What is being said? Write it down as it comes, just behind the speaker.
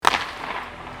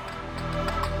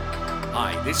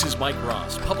Hi, this is Mike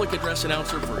Ross, public address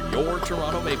announcer for your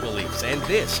Toronto Maple Leafs, and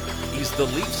this is the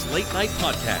Leafs Late Night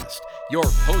Podcast, your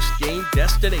post-game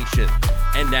destination.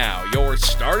 And now, your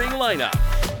starting lineup: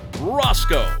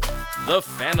 Roscoe, the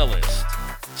Fanalist,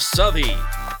 Southey,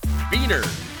 Beener,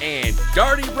 and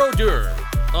Darty Brodeur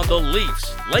on the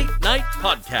Leafs Late Night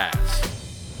Podcast.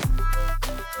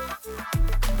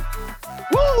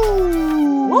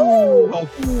 Woo!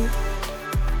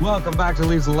 Welcome back to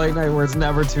Leafs Late Night, where it's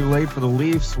never too late for the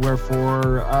Leafs, where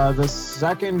for the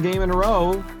second game in a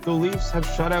row, the Leafs have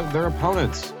shut out their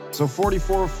opponents. So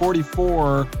 44-44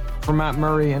 for Matt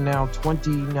Murray, and now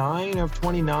 29 of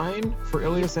 29 for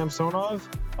Ilya Samsonov.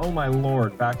 Oh my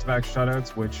lord, back-to-back shutouts,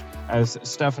 which, as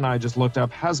Steph and I just looked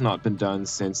up, has not been done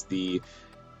since the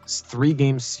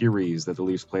three-game series that the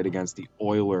Leafs played against the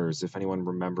Oilers, if anyone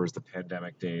remembers the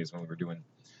pandemic days when we were doing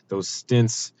those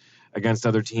stints against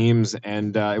other teams.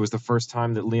 And it was the first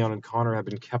time that Leon and Connor have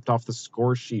been kept off the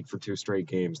score sheet for two straight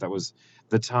games. That was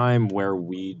the time where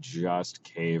we just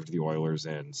caved the Oilers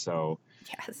in. So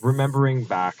yes, remembering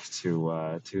back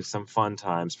to some fun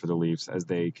times for the Leafs as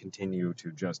they continue to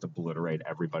just obliterate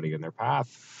everybody in their path.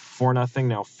 4-0,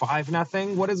 now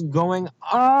 5-0. What is going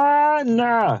on?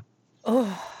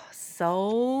 oh,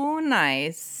 so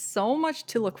nice. So much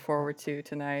to look forward to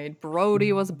tonight.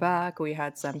 Brody was back. We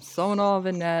had Samsonov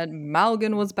in net.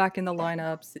 Malgin was back in the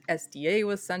lineups. SDA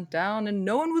was sent down, and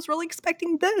no one was really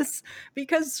expecting this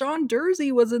because Sean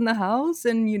Dursey was in the house.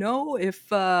 And you know, if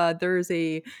there's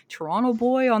a Toronto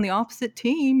boy on the opposite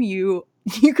team, you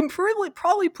can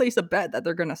probably place a bet that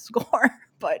they're gonna score,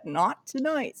 but not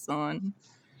tonight, son.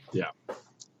 Yeah.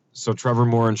 So Trevor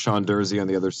Moore and Sean Dursey on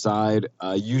the other side.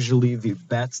 Usually the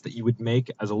bets that you would make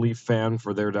as a Leaf fan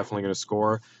for they're definitely going to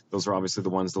score, those are obviously the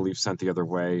ones the Leafs sent the other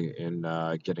way in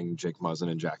getting Jake Muzzin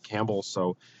and Jack Campbell.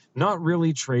 So not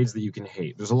really trades that you can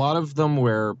hate. There's a lot of them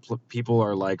where people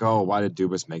are like, oh, why did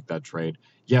Dubas make that trade?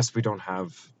 Yes, we don't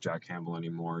have Jack Campbell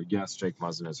anymore. Yes, Jake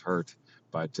Muzzin is hurt.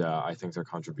 But I think their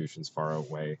contributions far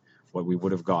outweigh what we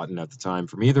would have gotten at the time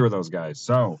from either of those guys.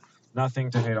 So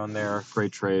nothing to hate on there.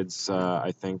 Great trades,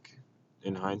 I think,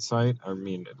 in hindsight. I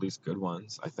mean, at least good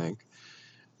ones, I think.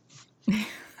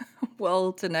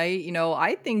 Well, tonight,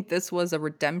 I think this was a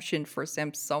redemption for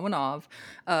Samsonov.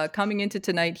 Coming into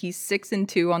tonight, he's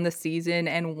 6-2 on the season,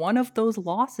 and one of those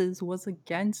losses was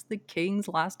against the Kings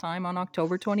last time on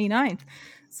October 29th.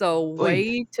 So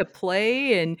way to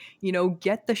play and,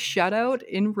 get the shutout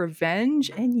in revenge.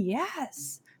 And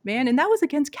yes, man, and that was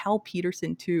against Cal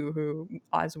Peterson too, who,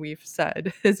 as we've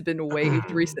said, has been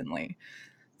waived recently.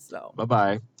 So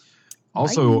Bye-bye.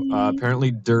 Also, bye.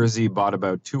 apparently Dursey bought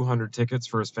about 200 tickets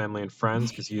for his family and friends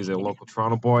because he is a local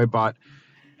Toronto boy. Bought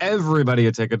everybody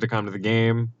a ticket to come to the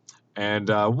game, and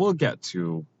we'll get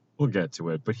to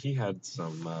it. But he had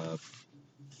some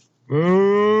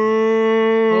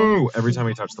every time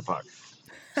he touched the puck.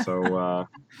 So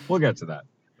we'll get to that.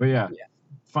 But yeah.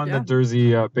 Fun that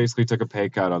Dursey basically took a pay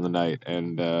cut on the night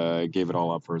and gave it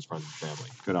all up for his friends and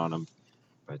family. Good on him.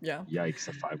 But yikes,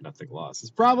 a 5-0 loss.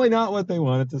 It's probably not what they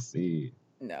wanted to see.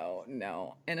 No.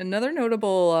 And another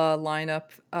notable lineup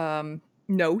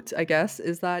note, I guess,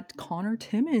 is that Connor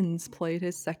Timmins played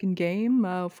his second game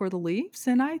for the Leafs,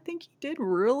 and I think he did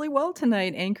really well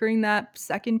tonight, anchoring that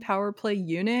second power play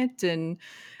unit. And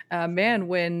man,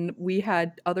 when we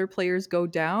had other players go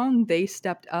down, they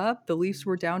stepped up. The Leafs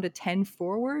were down to 10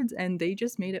 forwards, and they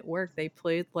just made it work. They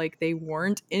played like they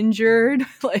weren't injured.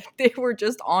 Like they were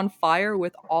just on fire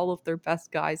with all of their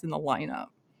best guys in the lineup.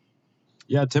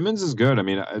 Yeah, Timmins is good. I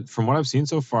mean, from what I've seen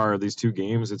so far, these two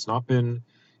games, it's not been,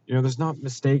 there's not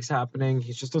mistakes happening.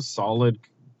 He's just a solid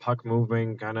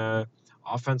puck-moving, kind of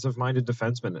offensive-minded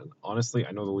defenseman. And honestly,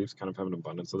 I know the Leafs kind of have an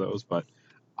abundance of those, but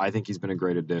I think he's been a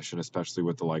great addition, especially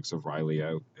with the likes of Riley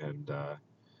out, and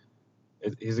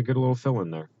he's a good little fill-in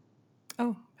there.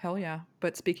 Oh, hell yeah.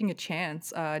 But speaking of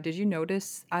Chance, did you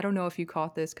notice, I don't know if you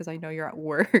caught this because I know you're at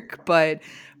work, but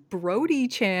Brody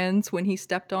Chance, when he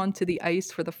stepped onto the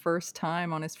ice for the first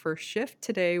time on his first shift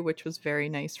today, which was very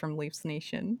nice from Leafs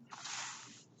Nation.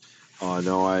 Oh,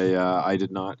 no, I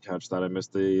did not catch that. I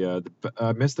missed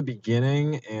the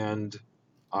beginning, and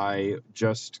I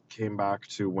just came back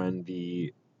to when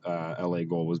the LA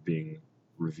goal was being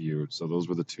reviewed. So those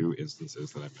were the two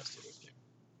instances that I missed in this game.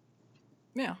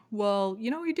 Yeah, well,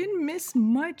 he didn't miss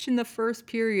much in the first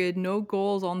period. No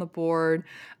goals on the board.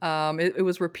 It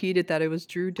was repeated that it was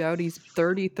Drew Doughty's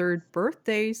 33rd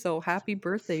birthday, so happy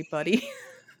birthday, buddy.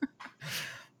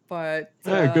 But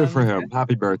yeah, good for him.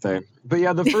 Happy birthday. But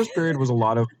yeah, the first period was a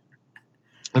lot of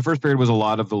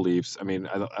the Leafs. I mean,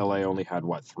 LA only had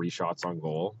 3 shots on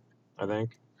goal, I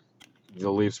think. The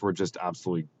Leafs were just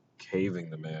absolutely caving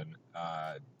them in.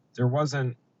 There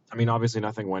wasn't, I mean, obviously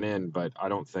nothing went in, but I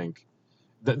don't think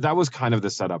that was kind of the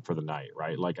setup for the night,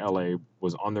 right? Like LA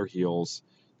was on their heels.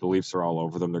 The Leafs are all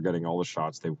over them. They're getting all the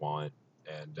shots they want.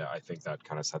 And I think that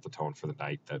kind of set the tone for the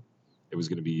night that it was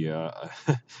going to be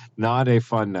not a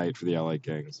fun night for the LA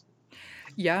Kings.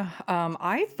 Yeah,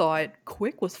 I thought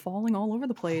Quick was falling all over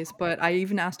the place, but I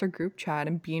even asked our group chat,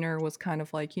 and Beaner was kind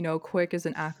of like, Quick is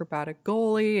an acrobatic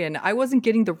goalie, and I wasn't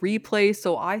getting the replay,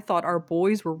 so I thought our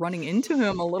boys were running into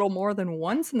him a little more than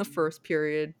once in the first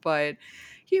period, but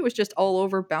he was just all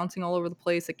over, bouncing all over the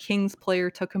place. A Kings player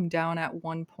took him down at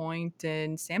one point,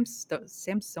 and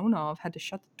Samsonov had to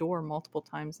shut the door multiple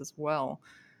times as well.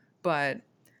 But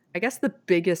I guess the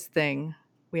biggest thing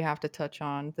we have to touch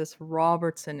on this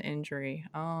Robertson injury.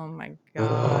 Oh my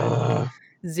God.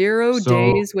 Uh, 0 so,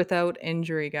 days without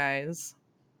injury, guys.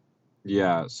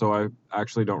 yeah, so I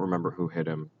actually don't remember who hit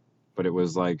him, but it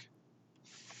was like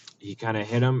he kind of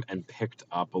hit him and picked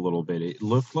up a little bit. It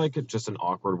looked like just an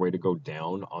awkward way to go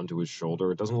down onto his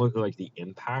shoulder. It doesn't look like the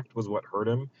impact was what hurt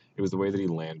him. It was the way that he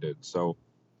landed. So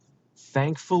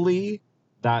thankfully,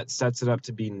 that sets it up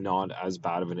to be not as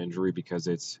bad of an injury because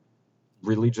it's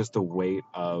really just the weight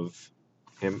of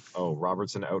him. Oh,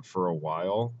 Robertson out for a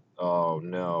while. Oh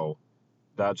no,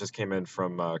 that just came in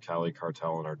from Cali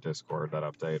Cartel in our Discord. That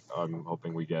update. I'm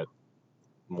hoping we get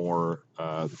more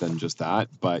than just that.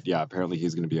 But yeah, apparently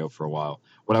he's going to be out for a while.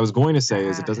 What I was going to say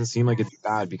is it Ah. doesn't seem like it's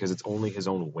bad because it's only his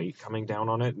own weight coming down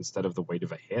on it instead of the weight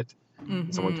of a hit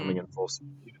and someone coming in full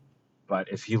speed. But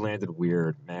if he landed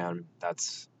weird, man,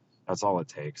 that's all it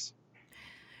takes.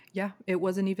 Yeah, it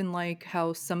wasn't even like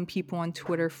how some people on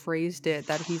Twitter phrased it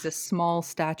that he's a small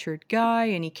statured guy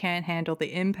and he can't handle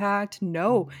the impact.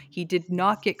 No, he did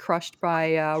not get crushed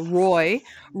by Roy.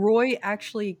 Roy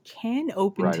actually can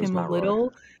opened Right, it was him a Matt Roy.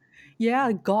 little.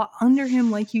 Yeah, got under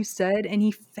him like you said, and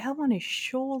he fell on his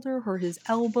shoulder or his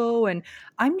elbow, and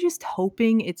I'm just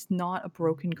hoping it's not a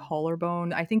broken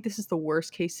collarbone. I think this is the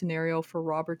worst case scenario for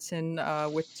Robertson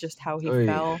with just how he Oy.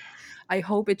 fell. I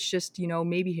hope it's just,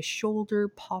 maybe his shoulder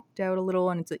popped out a little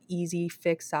and it's an easy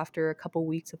fix after a couple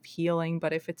weeks of healing,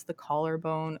 but if it's the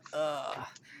collarbone,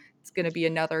 it's going to be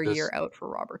another year This, out for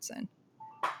Robertson.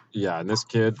 yeah, and this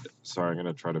kid, sorry, I'm going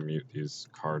to try to mute these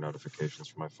car notifications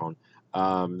from my phone.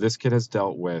 This kid has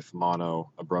dealt with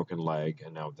mono, a broken leg,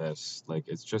 and now this. Like,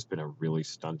 it's just been a really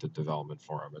stunted development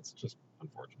for him. It's just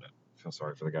unfortunate. I feel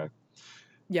sorry for the guy.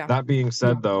 Yeah. That being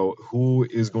said, though, who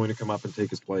is going to come up and take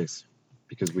his place?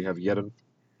 Because we have yet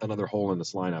another hole in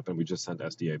this lineup, and we just sent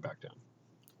SDA back down.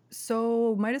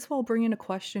 So, might as well bring in a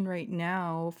question right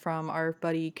now from our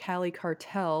buddy Cali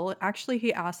Cartel. Actually,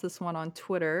 he asked this one on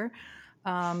Twitter.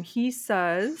 He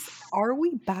says, "Are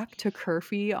we back to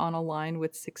Curfy on a line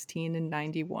with 16 and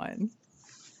 91?"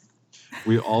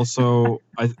 We also,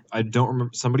 I don't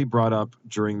remember, somebody brought up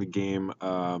during the game,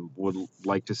 would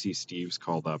like to see Steves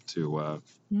called up to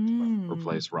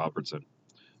replace Robertson.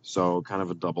 So kind of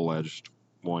a double-edged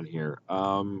one here.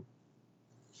 I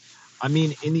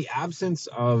mean, in the absence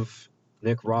of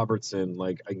Nick Robertson,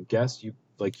 like, I guess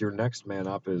your next man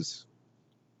up is,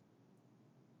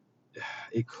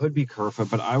 it could be Kerfoot,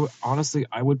 but honestly,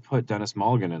 I would put Dennis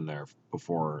Mulligan in there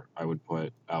before I would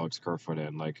put Alex Kerfoot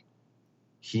in. Like,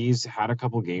 he's had a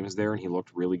couple games there and he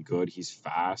looked really good. He's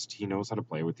fast. He knows how to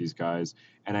play with these guys.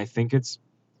 And I think it's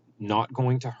not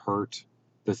going to hurt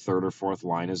the third or fourth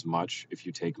line as much if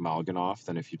you take Mulligan off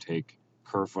than if you take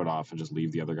Kerfoot off and just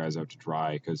leave the other guys out to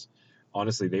dry. Because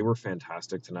honestly, they were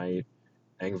fantastic tonight.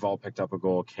 Engvall picked up a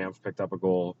goal. Kampf picked up a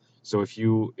goal. So if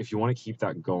you want to keep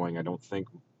that going, I don't think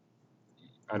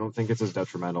it's as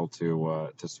detrimental to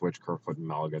switch Kerfoot and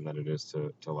Mulligan than it is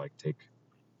to like take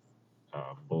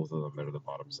both of them into the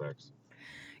bottom six.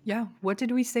 Yeah, what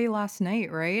did we say last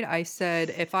night, right? I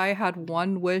said if I had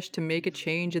one wish to make a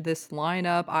change in this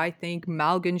lineup, I think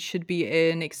Malgin should be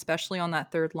in, especially on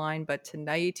that third line. But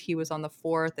tonight he was on the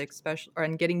fourth, especially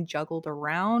and getting juggled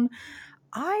around.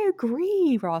 I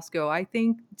agree, Roscoe. I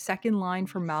think second line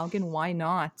for Malgin, why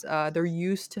not? They're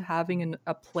used to having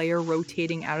a player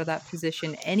rotating out of that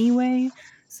position anyway,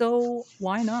 so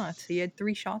why not? He had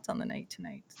 3 shots on the night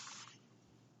tonight.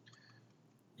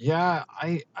 Yeah,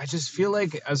 I just feel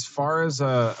like as far as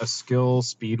a skill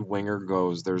speed winger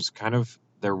goes,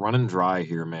 they're running dry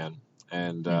here, man.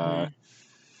 And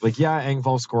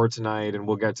Engvall scored tonight, and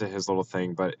we'll get to his little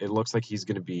thing, but it looks like he's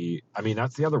going to be. I mean,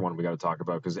 that's the other one we got to talk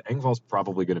about because Engvall's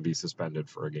probably going to be suspended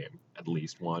for a game, at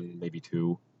least one, maybe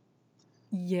two.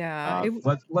 Yeah.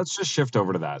 Let's just shift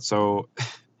over to that. So,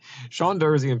 Sean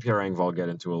Durzi and Pierre Engvall get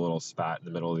into a little spat in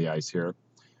the middle of the ice here.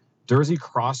 Dursey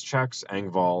cross-checks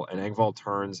Engvall, and Engvall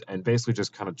turns and basically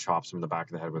just kind of chops him in the back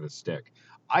of the head with his stick.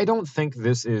 I don't think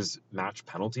this is match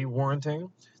penalty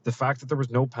warranting. The fact that there was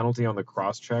no penalty on the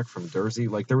cross-check from Dursey,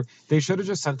 like they should have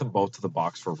just sent them both to the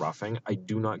box for roughing. I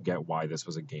do not get why this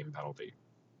was a game penalty.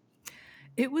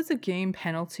 It was a game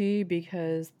penalty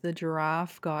because the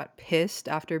giraffe got pissed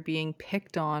after being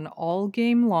picked on all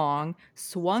game long,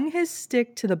 swung his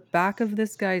stick to the back of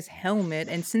this guy's helmet,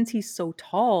 and since he's so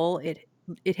tall, it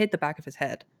hit the back of his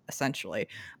head, essentially.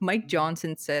 Mike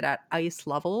Johnson said at ice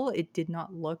level, it did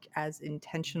not look as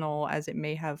intentional as it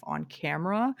may have on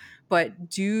camera, but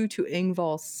due to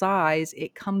Engvall's size,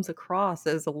 it comes across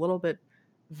as a little bit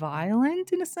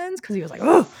violent in a sense because he was like,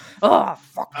 oh,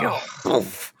 fuck you.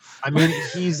 Poof. I mean,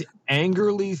 he's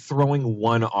angrily throwing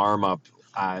one arm up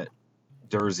at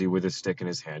Dursey with his stick in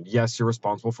his hand. Yes, you're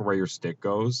responsible for where your stick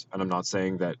goes, and I'm not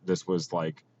saying that this was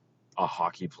like a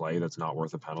hockey play that's not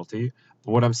worth a penalty.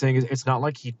 But what I'm saying is it's not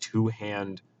like he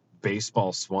two-hand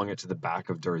baseball swung it to the back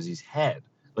of Dursey's head.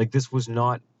 Like, this was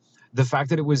not... The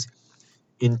fact that it was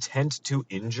intent to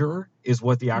injure is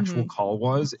what the actual call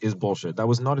was, is bullshit. That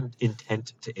was not an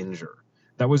intent to injure.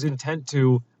 That was intent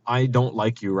to, I don't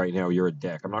like you right now, you're a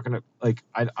dick. I'm not going to... Like,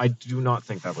 I do not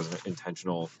think that was an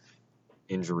intentional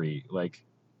injury. Like,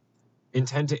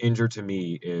 intent to injure to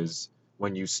me is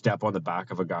when you step on the back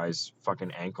of a guy's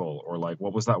fucking ankle, or like,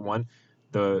 what was that one?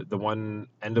 The one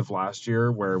end of last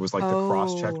year where it was like the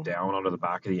cross check down onto the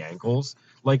back of the ankles.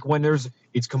 Like, when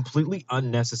it's completely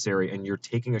unnecessary and you're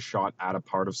taking a shot at a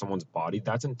part of someone's body,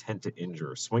 that's intent to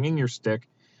injure. Swinging your stick,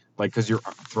 like, because you're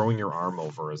throwing your arm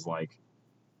over is like,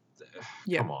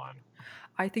 come on.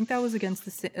 I think that was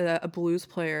against a Blues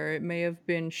player. It may have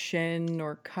been Shin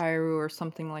or Kairu or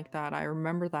something like that. I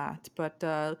remember that. But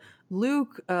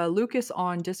Lucas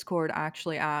on Discord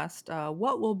actually asked,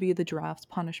 what will be the draft's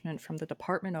punishment from the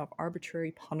Department of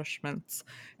Arbitrary Punishments?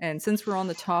 And since we're on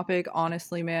the topic,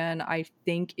 honestly, man, I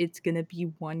think it's going to be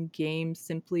one game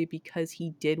simply because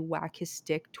he did whack his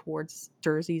stick towards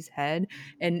Dursey's head.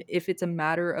 And if it's a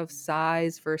matter of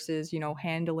size versus,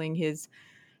 handling his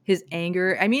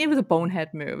anger. I mean, it was a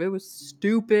bonehead move. It was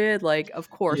stupid. Like, of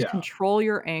course, control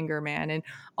your anger, man. And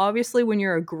obviously, when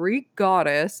you're a Greek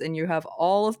goddess and you have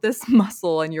all of this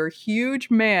muscle and you're a huge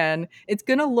man, it's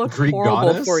going to look Greek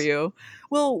horrible goddess? for you.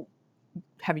 Well,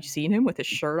 have you seen him with his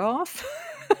shirt off?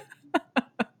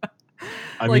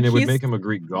 I mean, it would make him a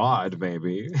Greek god,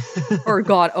 maybe. Or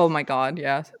god. Oh my god,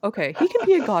 yeah. Okay. He can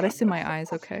be a goddess in my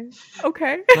eyes, okay?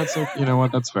 Okay. You know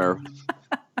what? That's fair.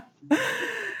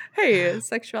 Hey,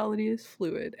 sexuality is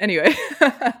fluid. Anyway,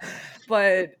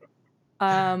 but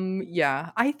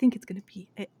I think it's gonna be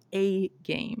a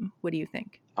game. What do you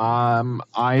think?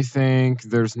 I think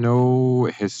there's no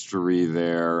history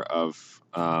there of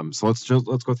so let's go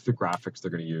through the graphics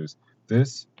they're gonna use.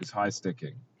 This is high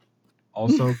sticking.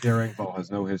 Also, Pierre Engvall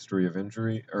has no history of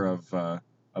injury or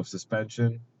of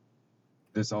suspension.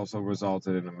 This also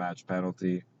resulted in a match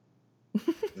penalty.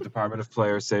 The Department of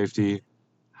Player Safety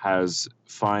has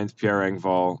fined Pierre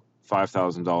Engvall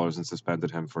 $5,000 and suspended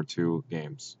him for 2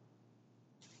 games.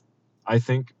 I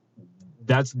think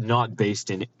that's not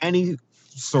based in any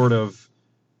sort of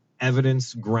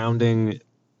evidence, grounding,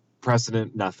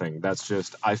 precedent, nothing. That's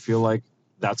just, I feel like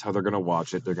that's how they're going to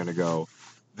watch it. They're going to go,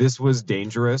 this was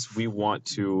dangerous. We want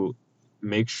to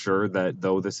make sure that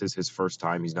though this is his first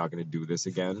time, he's not going to do this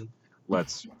again.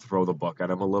 Let's throw the book at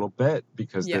him a little bit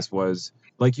because this was,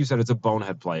 like you said, it's a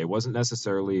bonehead play. It wasn't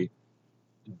necessarily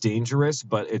dangerous,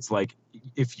 but it's like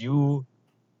if you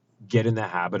get in the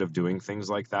habit of doing things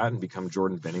like that and become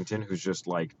Jordan Binnington, who's just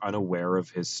like unaware of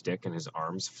his stick and his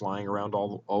arms flying around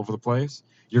all over the place,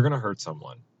 you're going to hurt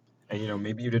someone. And,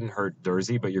 maybe you didn't hurt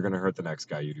Dursey, but you're going to hurt the next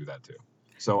guy you do that to.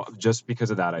 So just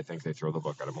because of that, I think they throw the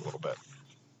book at him a little bit.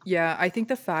 Yeah, I think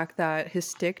the fact that his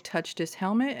stick touched his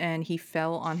helmet and he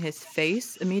fell on his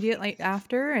face immediately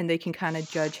after, and they can kind of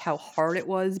judge how hard it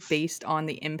was based on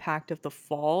the impact of the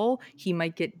fall, he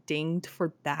might get dinged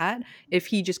for that. If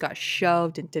he just got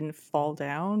shoved and didn't fall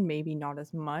down, maybe not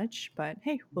as much, but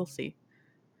hey, we'll see.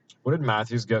 What did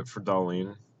Matthews get for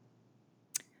Dahlin?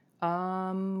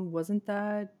 Wasn't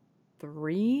that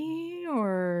 3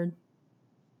 or...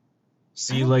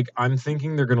 See, like, I'm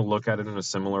thinking they're going to look at it in a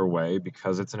similar way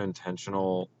because it's an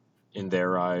intentional, in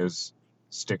their eyes,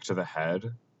 stick to the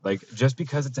head. Like, just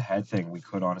because it's a head thing, we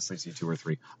could honestly see 2 or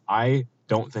 3. I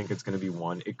don't think it's going to be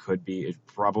 1. It could be. It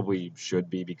probably should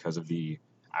be because of the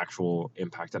actual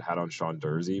impact it had on Sean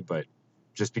Dursey. But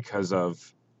just because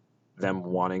of them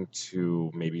wanting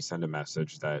to maybe send a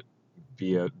message that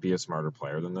be a smarter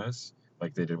player than this,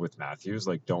 like they did with Matthews,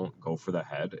 like don't go for the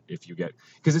head if you get,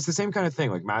 because it's the same kind of thing.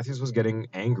 Like Matthews was getting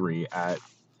angry at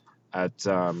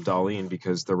Darlene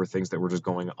because there were things that were just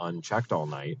going unchecked all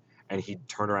night, and he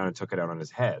turned around and took it out on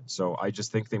his head. So I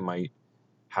just think they might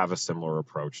have a similar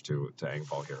approach to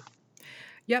Engvall here.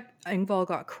 Yep, Engvall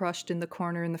got crushed in the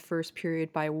corner in the first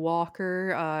period by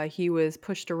Walker. He was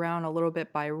pushed around a little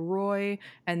bit by Roy,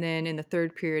 and then in the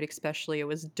third period, especially, it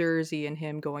was Dursey and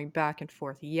him going back and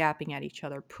forth, yapping at each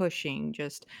other, pushing,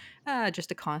 just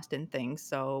a constant thing.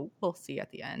 So we'll see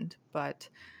at the end, but.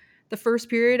 The first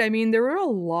period, I mean, there were a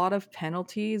lot of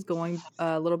penalties going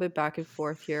a little bit back and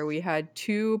forth here. We had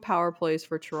 2 power plays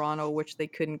for Toronto, which they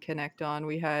couldn't connect on.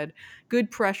 We had good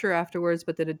pressure afterwards,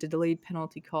 but then a delayed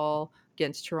penalty call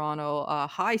against Toronto.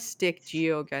 High stick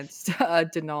Geo against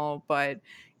Denal. But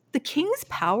the Kings'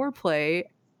 power play,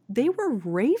 they were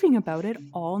raving about it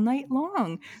all night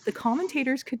long. The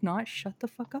commentators could not shut the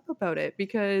fuck up about it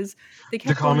because they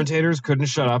kept The commentators couldn't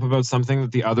shut up about something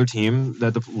that the other team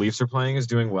that the Leafs are playing is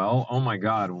doing well. Oh my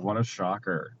God, what a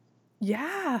shocker.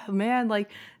 Yeah, man, like,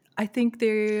 I think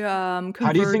they, How do you think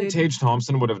converted Tage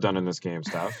Thompson would have done in this game,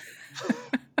 Steph?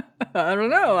 I don't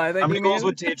know, I How think many goals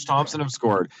would Tage Thompson have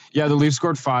scored? Yeah, the Leafs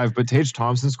scored 5, but Tage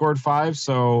Thompson scored 5.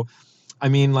 So, I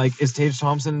mean, like, is Tage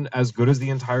Thompson as good as the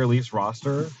entire Leafs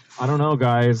roster? I don't know,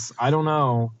 guys. I don't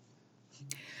know.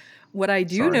 What I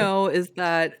do Sorry. know is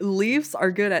that Leafs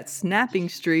are good at snapping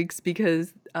streaks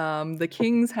because, the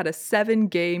Kings had a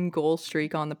 7-game goal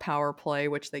streak on the power play,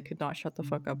 which they could not shut the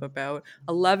fuck up about,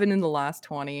 11 in the last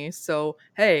 20. So,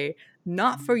 hey,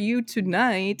 not for you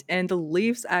tonight, and the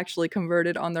Leafs actually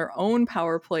converted on their own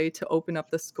power play to open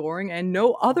up the scoring, and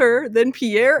no other than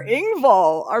Pierre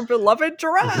Engvall, our beloved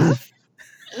giraffe.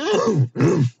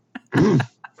 Attaboy.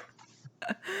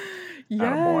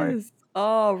 Yes.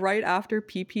 Oh, right after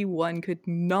PP1 could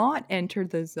not enter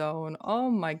the zone. Oh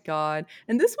my God.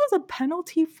 And this was a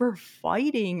penalty for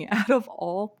fighting out of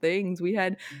all things. We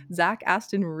had Zach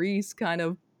Aston Reese kind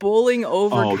of bowling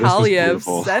over Oh, this was Kaliev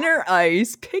beautiful. center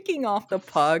ice, picking off the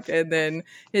puck. And then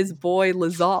his boy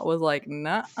Lizotte was like,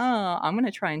 nah, I'm going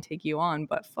to try and take you on.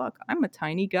 But fuck, I'm a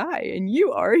tiny guy and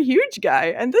you are a huge guy.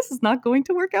 And this is not going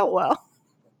to work out well.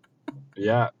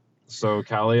 Yeah. So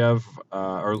Kaliev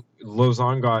or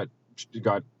Lozon got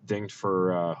dinged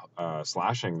for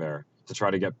slashing there to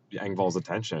try to get Engvall's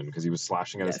attention because he was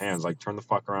slashing at his Yes. hands like, turn the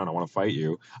fuck around, I want to fight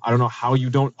you. I don't know how you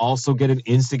don't also get an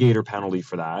instigator penalty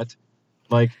for that.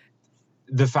 Like,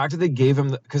 the fact that they gave him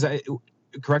because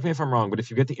correct me if I'm wrong, but if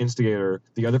you get the instigator,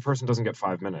 the other person doesn't get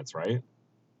 5 minutes, right?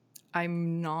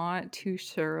 I'm not too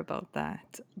sure about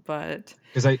that, but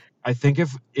Because I think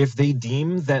if they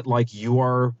deem that like you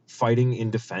are fighting in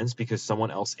defense because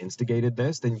someone else instigated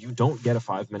this, then you don't get a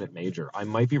 5-minute major. I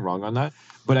might be wrong on that,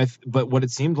 but what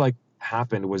it seemed like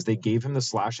happened was they gave him the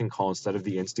slashing call instead of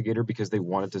the instigator because they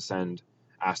wanted to send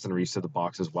Aston Reese to the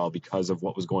box as well because of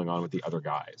what was going on with the other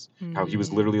guys. How he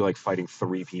was literally like fighting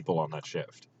 3 people on that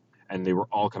shift, and they were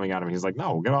all coming at him. He's like,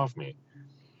 "No, get off me."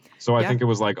 So I Yeah. think it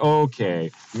was like,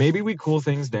 okay, maybe we cool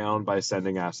things down by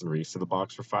sending Aston Reese to the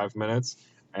box for 5 minutes.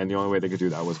 And the only way they could do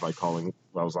that was by calling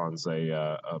Lauzon's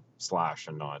a slash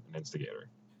and not an instigator.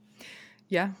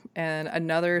 Yeah, and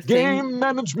another Game thing,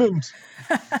 management.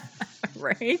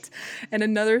 right? And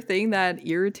another thing that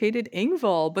irritated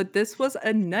Engvall, but this was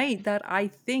a night that I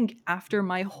think after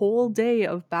my whole day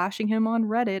of bashing him on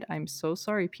Reddit, I'm so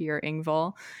sorry, Pierre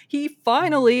Engvall, he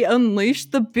finally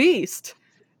unleashed the beast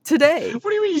today. What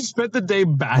do you mean you spent the day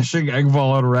bashing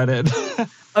Engvall on Reddit?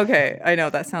 Okay, I know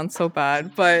that sounds so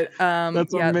bad, but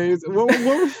That's yeah. amazing.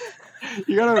 What,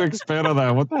 you gotta expand on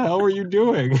that. What the hell were you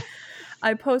doing?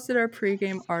 I posted our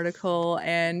pregame article,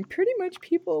 and pretty much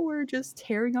people were just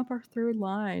tearing up our third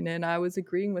line, and I was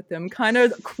agreeing with them, kind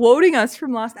of quoting us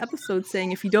from last episode,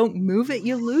 saying, if you don't move it,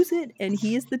 you lose it, and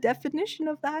he is the definition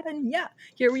of that, and yeah,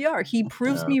 here we are. He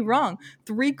proves me wrong.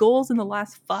 3 goals in the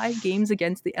last 5 games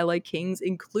against the LA Kings,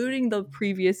 including the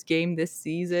previous game this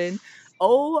season.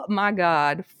 Oh my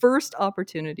God. First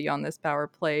opportunity on this power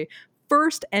play,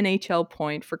 first NHL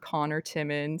point for Connor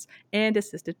Timmins, and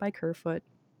assisted by Kerfoot.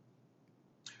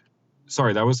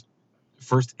 Sorry, that was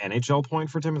first NHL point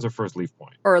for Timmins or first Leaf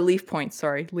point? Or a Leaf point,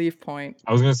 sorry. Leaf point.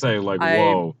 I was going to say, like,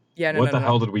 whoa. Yeah, what the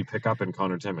hell did we pick up in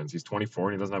Connor Timmins? He's 24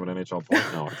 and he doesn't have an NHL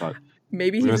point? No, I thought...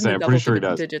 Maybe he's in the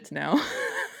double digits now.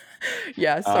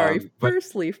 Yeah, sorry.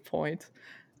 First Leaf point.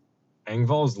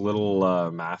 Engvall's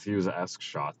little Matthews-esque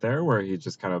shot there where he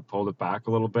just kind of pulled it back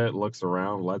a little bit, looks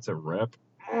around, lets it rip.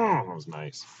 Oh, that was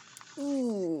nice.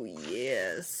 Ooh,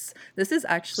 yes. This is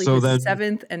actually his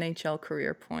 7th NHL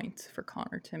career point for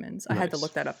Connor Timmins. I had to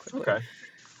look that up quickly. Okay.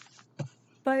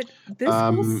 But this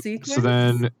whole sequence... So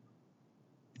then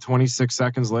 26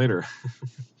 seconds later.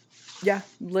 Yeah,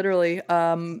 literally.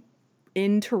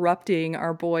 interrupting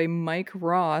our boy Mike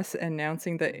Ross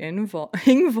announcing the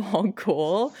Ingval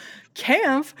goal,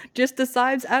 Kampf just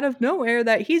decides out of nowhere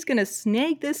that he's going to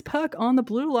snag this puck on the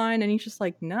blue line, and he's just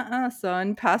like, nah,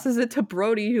 son, passes it to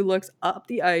Brody, who looks up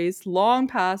the ice, long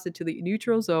pass it to the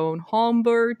neutral zone,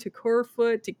 Holmberg to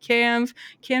Kerfoot to Kampf.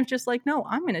 Kampf just like, no,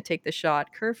 I'm going to take the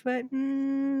shot. Kerfoot,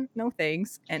 no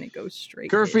thanks, and it goes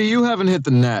straight Kerfy, you haven't hit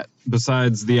the net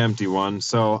besides the empty one,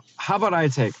 so how about I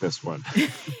take this one?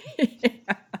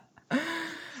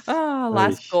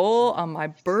 Last goal on my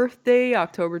birthday,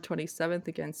 October 27th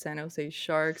against San Jose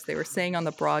Sharks. They were saying on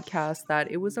the broadcast that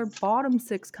it was our bottom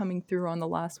six coming through on the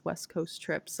last West Coast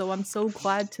trip. So I'm so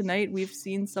glad tonight we've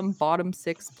seen some bottom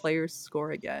six players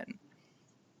score again.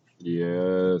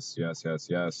 Yes.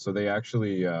 So they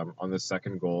actually, on the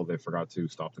second goal, they forgot to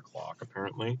stop the clock,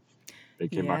 apparently. They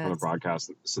came back on the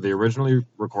broadcast. So they originally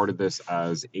recorded this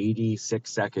as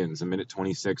 86 seconds, a minute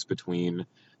 26 between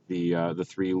the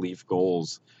three Leaf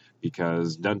goals,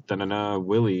 because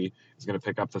Willie is going to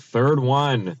pick up the third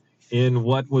one in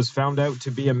what was found out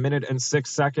to be a minute and 6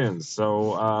 seconds.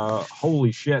 So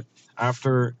holy shit.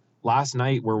 After last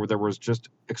night where there was just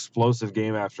explosive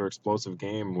game after explosive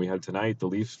game, we had tonight the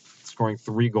Leafs scoring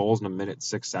 3 goals in a minute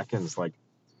 6 seconds. Like,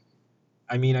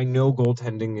 I mean, I know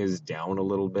goaltending is down a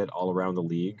little bit all around the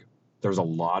league. There's a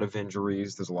lot of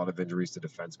injuries. There's a lot of injuries to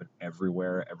defensemen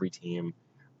everywhere, every team.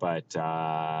 But,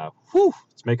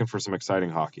 it's making for some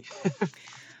exciting hockey.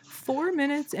 4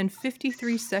 minutes and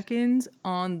 53 seconds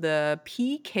on the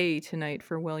PK tonight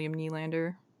for William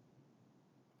Nylander.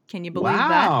 Can you believe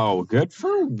that? Wow, good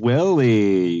for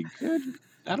Willie. Good,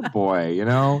 attaboy. You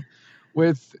know,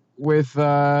 with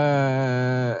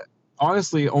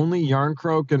honestly only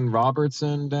Yarncroke and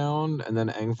Robertson down, and then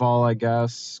Engvall, I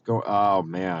guess. Oh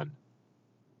man,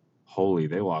 holy,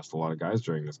 they lost a lot of guys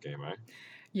during this game, eh?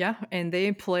 Yeah, and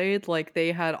they played like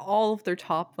they had all of their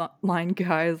top line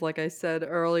guys, like I said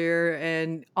earlier.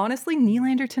 And honestly,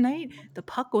 Nylander tonight, the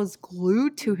puck was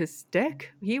glued to his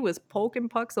stick. He was poking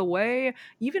pucks away.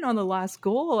 Even on the last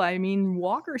goal, I mean,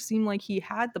 Walker seemed like he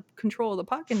had the control of the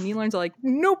puck, and Nylander's like,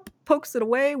 nope, pokes it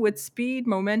away with speed,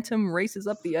 momentum, races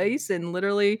up the ice, and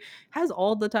literally has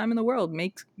all the time in the world.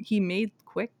 He made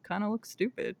Quick kind of look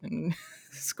stupid and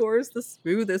scores the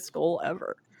smoothest goal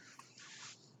ever.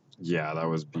 Yeah, that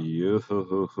was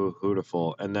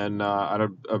beautiful. And then,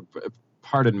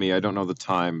 pardon me, I don't know the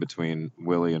time between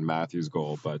Willie and Matthews'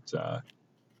 goal, but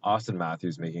Austin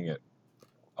Matthews making it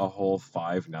a whole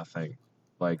 5-0.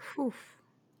 Like,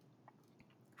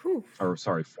 or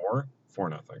sorry, 4-0.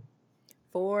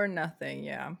 4-0,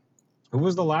 yeah. Who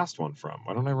was the last one from?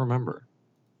 Why don't I remember?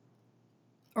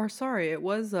 Or sorry, it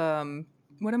was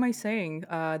what am I saying?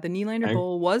 The Nylander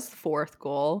goal was the 4th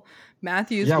goal.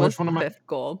 Matthews was the 5th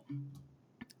goal.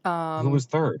 Who was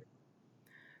third?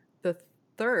 The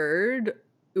third,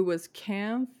 it was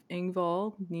Kampf,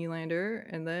 Engvall, Nylander,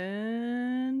 and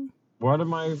then what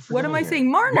am I saying?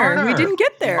 Marner. We didn't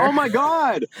get there. Oh my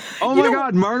god!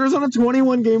 God! Marner's on a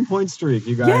 21-game point streak,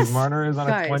 you guys. Yes, Marner is on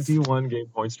a 21-game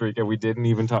point streak, and we didn't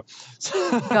even talk.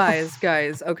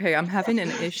 guys. Okay, I'm having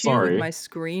an issue with my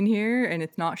screen here, and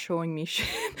it's not showing me shit.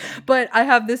 But I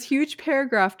have this huge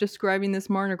paragraph describing this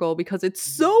Marner goal because it's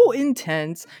so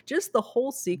intense. Just the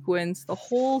whole sequence, the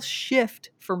whole shift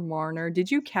for Marner.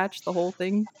 Did you catch the whole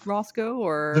thing, Roscoe?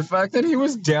 Or the fact that he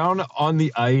was down on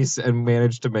the ice and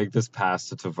managed to make this pass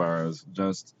to Tavares,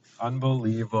 just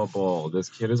unbelievable. This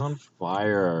kid is on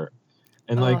fire.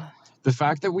 And the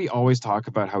fact that we always talk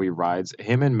about how he rides,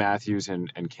 him and Matthews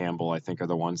and Campbell, I think, are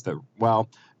the ones that, well,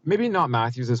 maybe not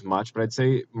Matthews as much, but I'd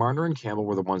say Marner and Campbell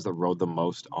were the ones that rode the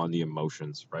most on the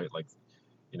emotions, right? Like,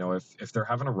 you know, if they're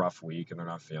having a rough week and they're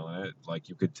not feeling it, like,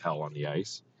 you could tell on the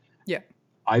ice. Yeah.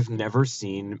 I've never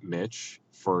seen Mitch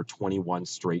for 21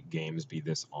 straight games be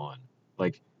this on.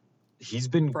 Like, he's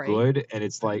been good, and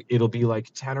it's like, it'll be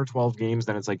like 10 or 12 games,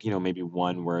 then it's like, you know, maybe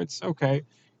one where it's okay.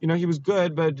 You know, he was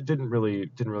good, but didn't really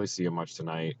see him much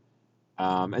tonight.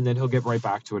 And then he'll get right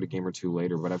back to it a game or two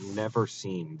later. But I've never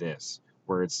seen this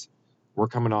where we're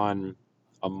coming on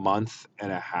a month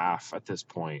and a half at this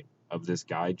point of this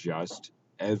guy just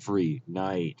every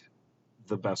night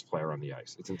the best player on the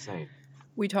ice. It's insane.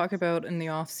 We talk about in the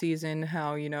off season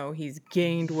how, you know, he's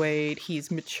gained weight,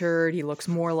 he's matured, he looks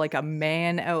more like a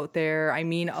man out there. I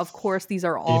mean, of course, these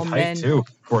are all men too,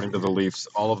 according to the Leafs.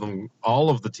 All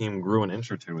of the team grew an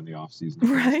inch or two in the off season.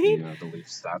 Right? The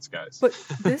Leafs stats guys. But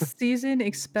this season,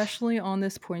 especially on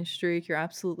this point streak, you're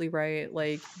absolutely right.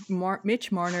 Like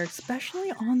Mitch Marner,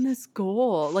 especially on this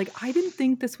goal. Like, I didn't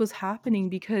think this was happening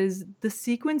because the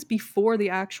sequence before the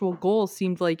actual goal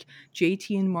seemed like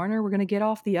JT and Marner were going to get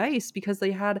off the ice because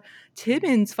they had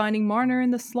Timmins finding Marner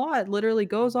in the slot, literally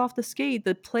goes off the skate.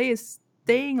 The play is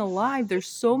staying alive. There's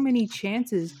so many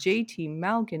chances. JT,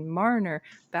 Malkin, Marner,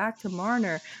 back to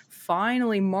Marner.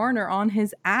 Finally, Marner on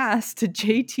his ass to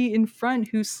JT in front,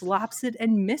 who slaps it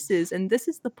and misses. And this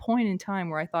is the point in time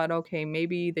where I thought, okay,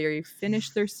 maybe they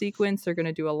finished their sequence. They're going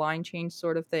to do a line change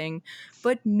sort of thing.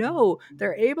 But no,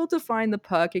 they're able to find the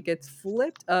puck. It gets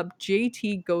flipped up.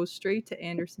 JT goes straight to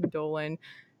Anderson Dolan.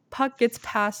 Puck gets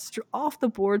passed off the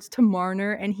boards to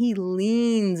Marner, and he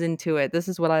leans into it. This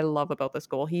is what I love about this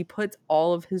goal. He puts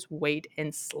all of his weight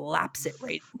and slaps it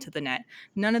right into the net.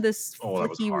 None of this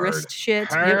flicky wrist shit.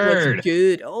 It was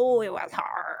good. Oh, it was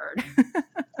hard.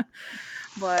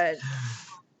 But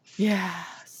yeah,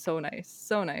 so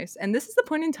nice. And this is the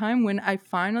point in time when I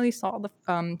finally saw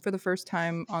for the first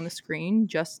time on the screen,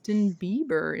 Justin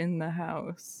Bieber in the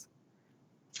house.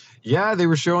 Yeah, they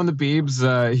were showing the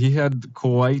Biebs. He had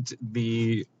quite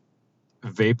the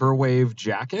vaporwave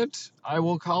jacket, I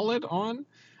will call it, on.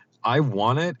 I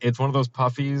want it. It's one of those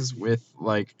puffies with,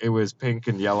 like, it was pink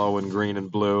and yellow and green and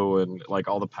blue and, like,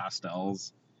 all the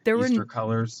pastels, Easter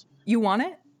colors. You want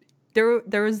it?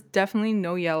 There was definitely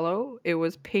no yellow. It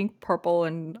was pink, purple,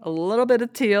 and a little bit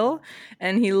of teal.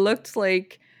 And he looked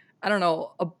like, I don't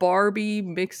know, a Barbie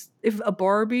mixed. If a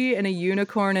Barbie and a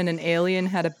unicorn and an alien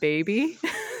had a baby.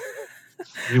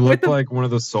 He looked like one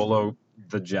of the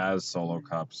Jazz solo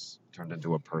cups turned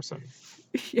into a person.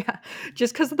 Yeah,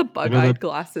 just because of the bug-eyed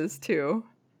glasses too.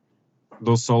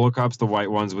 Those solo cups, the white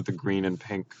ones with the green and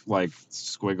pink like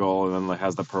squiggle, and then it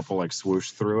has the purple like swoosh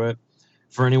through it.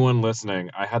 For anyone listening,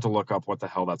 I had to look up what the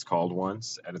hell that's called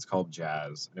once, and it's called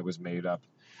Jazz, and it was made up.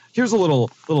 Here's a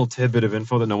little tidbit of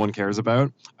info that no one cares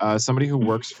about. Somebody who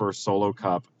works for Solo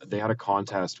Cup, they had a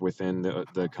contest within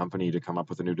the company to come up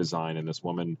with a new design, and this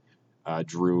woman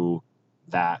drew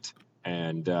that,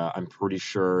 and I'm pretty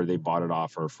sure they bought it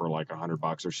off her for like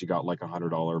 $100, or she got like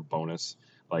 $100 bonus,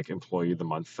 like employee of the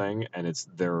month thing, and it's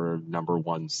their number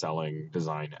one selling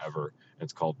design ever.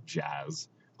 It's called Jazz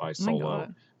by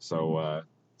Solo. So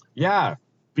yeah,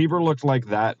 Bieber looked like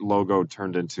that logo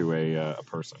turned into a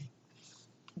person.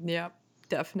 Yep.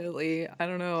 Definitely. I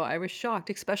don't know. I was shocked,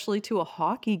 especially to a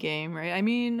hockey game, right? I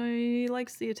mean, he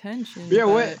likes the attention. Yeah,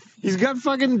 what? He's got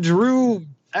fucking Drew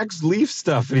ex-Leaf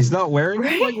stuff, and he's not wearing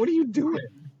it? Like, what are you doing?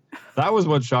 That was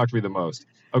what shocked me the most.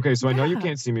 Okay, so I know you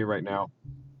can't see me right now,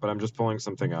 but I'm just pulling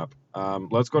something up.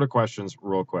 Let's go to questions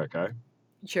real quick, eh?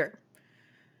 Sure.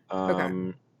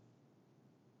 Okay.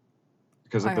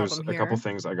 Because there's a couple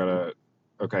things I gotta...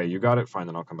 Okay, you got it? Fine,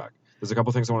 then I'll come back. There's a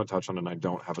couple things I want to touch on, and I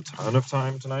don't have a ton of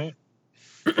time tonight.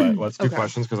 But let's do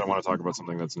questions, because I want to talk about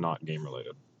something that's not game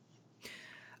related.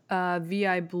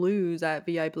 VI Blues at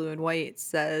VI Blue and White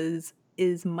says,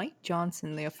 is Mike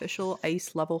Johnson the official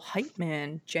ice level hype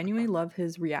man? Genuinely love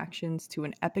his reactions to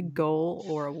an epic goal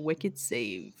or a wicked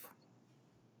save.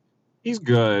 He's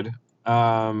good.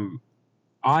 I'm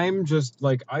just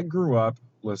like, I grew up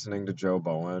listening to Joe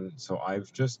Bowen, so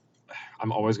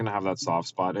I'm always going to have that soft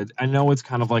spot. I know it's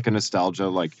kind of like a nostalgia,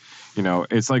 like, you know,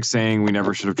 it's like saying we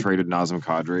never should have traded Nazem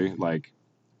Kadri. Like,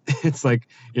 it's like,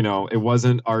 you know, it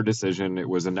wasn't our decision. It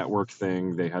was a network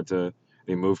thing.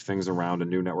 They moved things around. A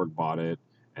new network bought it,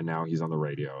 and now he's on the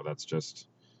radio. That's just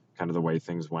kind of the way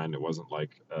things went. It wasn't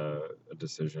like a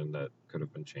decision that could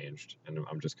have been changed. And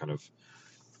I'm just kind of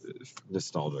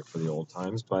nostalgic for the old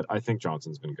times, but I think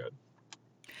Johnson's been good.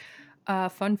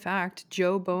 Fun fact,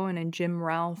 Joe Bowen and Jim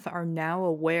Ralph are now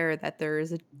aware that there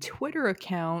is a Twitter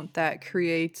account that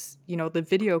creates, you know, the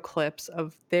video clips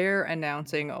of their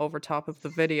announcing over top of the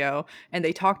video. And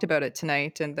they talked about it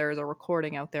tonight, and there's a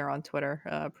recording out there on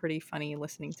Twitter. Pretty funny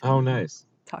listening to them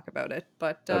talk about it.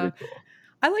 But cool.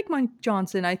 I like Mike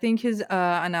Johnson. I think his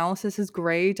analysis is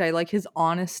great. I like his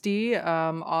honesty.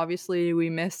 Obviously, we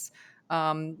miss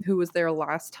who was there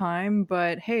last time,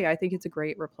 but hey, I think it's a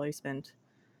great replacement.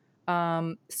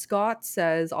 Scott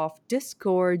says off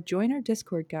Discord, join our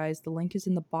Discord, guys. The link is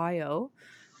in the bio.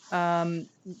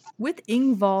 With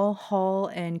Engvall, Hall,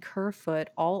 and Kerfoot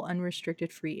all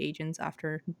unrestricted free agents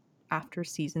after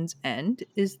season's end,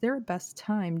 is there a best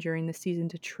time during the season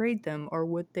to trade them, or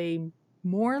would they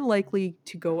more likely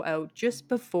to go out just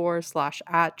before /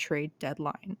 at trade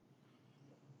deadline?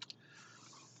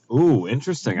 Ooh,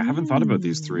 interesting. I haven't thought about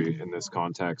these three in this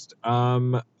context.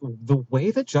 The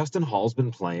way that Justin Hall's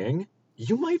been playing,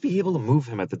 you might be able to move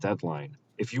him at the deadline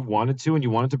if you wanted to, and you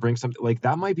wanted to bring something like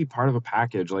that. Might be part of a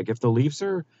package. Like if the Leafs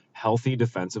are healthy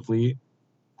defensively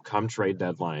come trade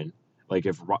deadline, like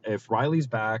if Riley's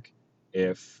back,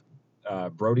 if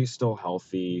Brody's still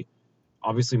healthy,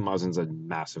 obviously Muzzin's a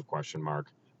massive question mark.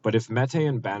 But if Mete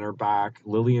and Ben are back,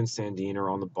 Lily and Sandin are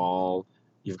on the ball,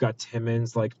 You've got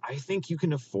Timmins. Like, I think you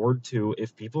can afford to,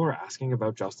 if people are asking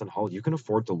about Justin Holl, you can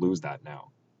afford to lose that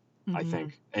now, I Mm-hmm.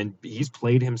 think. And he's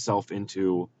played himself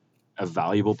into a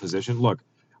valuable position. Look,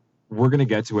 we're going to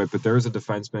get to it, but there is a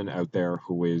defenseman out there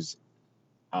who is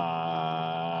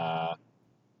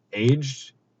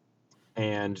aged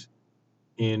and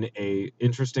in a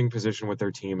interesting position with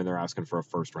their team, and they're asking for a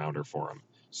first rounder for him.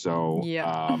 So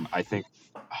Yeah. I think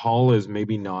Hull is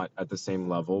maybe not at the same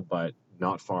level, but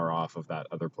not far off of that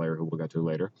other player who we'll get to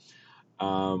later.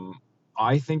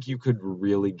 I think you could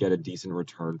really get a decent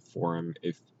return for him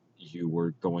if you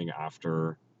were going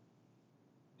after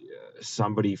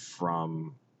somebody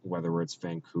from, whether it's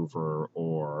Vancouver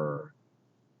or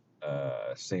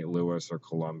St. Louis or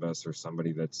Columbus, or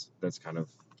somebody that's kind of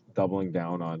doubling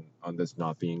down on this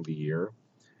not being the year.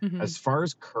 Mm-hmm. As far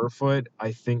as Kerfoot,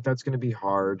 I think that's going to be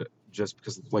hard, just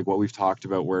because, like what we've talked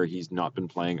about, where he's not been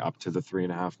playing up to the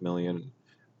 $3.5 million.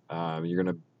 You're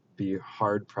going to be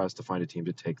hard pressed to find a team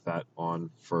to take that on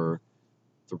for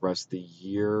the rest of the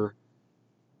year.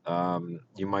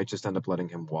 You might just end up letting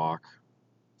him walk.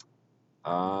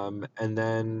 And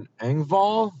then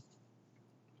Engvall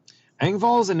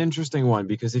is an interesting one,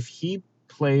 because if he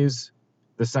plays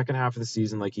the second half of the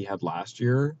season like he had last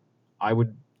year, I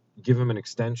would give him an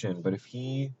extension. But if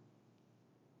he,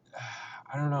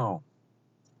 I don't know.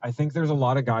 I think there's a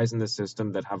lot of guys in the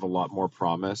system that have a lot more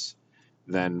promise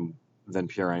than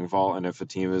Pierre Engvall. And if a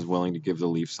team is willing to give the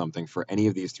Leafs something for any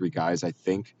of these three guys, I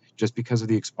think just because of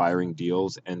the expiring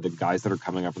deals and the guys that are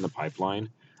coming up in the pipeline,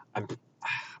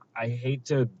 I hate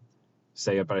to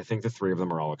say it, but I think the three of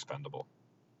them are all expendable.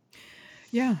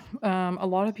 Yeah, a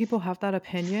lot of people have that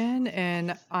opinion,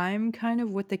 and I'm kind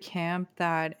of with the camp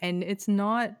that, and it's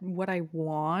not what I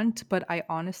want, but I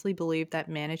honestly believe that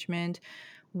management,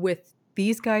 with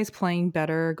these guys playing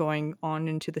better going on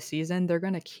into the season, they're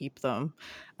going to keep them.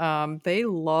 They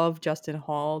love Justin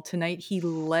Hall. Tonight, he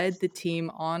led the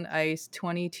team on ice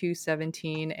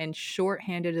 22-17 and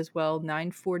shorthanded as well,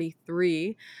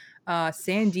 9:43.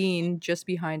 Sandin just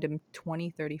behind him,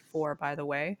 20:34, by the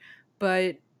way.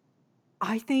 But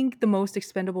I think the most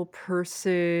expendable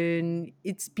person,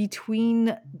 it's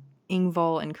between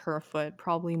Engvall and Kerfoot,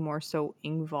 probably more so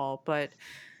Engvall. But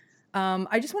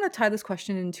I just want to tie this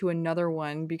question into another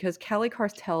one, because Kelly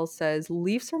Cartel says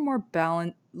Leafs more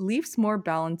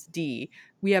balanced D.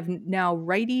 We have now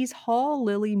righties Hall,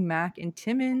 Lily, Mack, and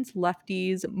Timmins.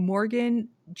 Lefties Morgan,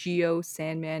 Geo,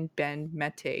 Sandman, Ben,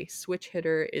 Mete. Switch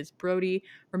hitter is Brody.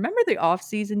 Remember the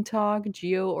offseason talk?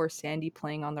 Geo or Sandy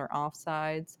playing on their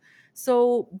offsides.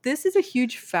 So this is a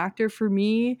huge factor for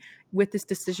me with this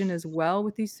decision as well,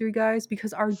 with these three guys,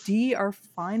 because our D are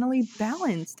finally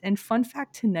balanced. And fun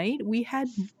fact, tonight we had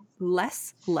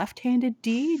less left-handed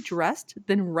D dressed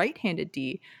than right-handed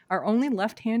D. Our only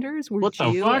left-handers were What the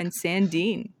Gio fuck? and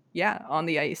Sandin. Yeah, on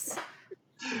the ice.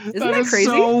 Isn't That that is crazy?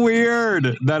 so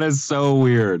weird. That is so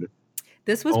weird.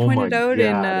 This was Oh my pointed out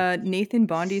in God. Nathan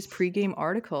Bondy's pregame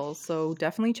articles, so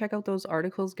definitely check out those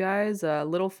articles, guys.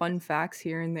 Little fun facts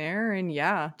here and there, and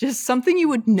yeah, just something you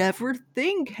would never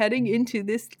think heading into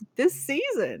this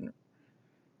season.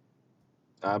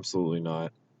 Absolutely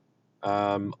not.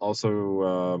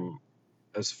 Also,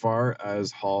 as far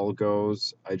as Hall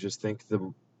goes, I just think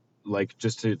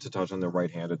just to touch on the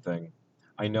right-handed thing,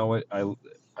 I know it.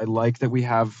 I like that we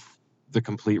have the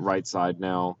complete right side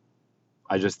now.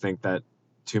 I just think that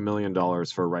 $2 million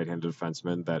for a right-handed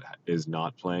defenseman that is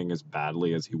not playing as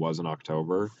badly as he was in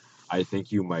October, I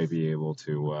think you might be able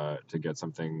to get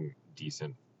something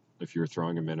decent if you're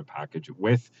throwing him in a package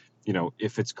with,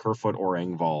 if it's Kerfoot or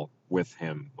Engvall with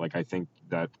him. Like, I think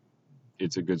that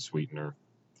it's a good sweetener.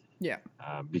 Yeah.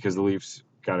 Because the Leafs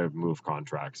got to move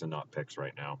contracts and not picks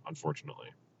right now, unfortunately.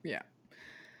 Yeah.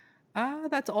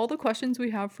 That's all the questions we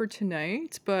have for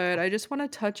tonight, but I just want to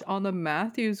touch on the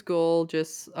Matthews goal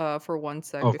just for 1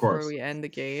 sec Of before course. we end the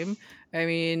game. I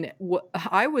mean,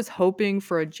 I was hoping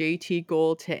for a JT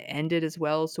goal to end it as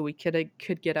well, so we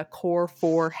could get a core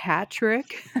 4 hat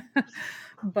trick.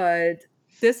 But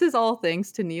this is all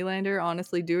thanks to Nylander,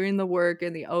 honestly, doing the work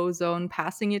in the O-zone,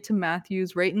 passing it to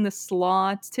Matthews right in the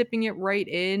slots, tipping it right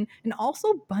in, and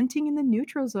also bunting in the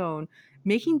neutral zone,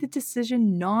 making the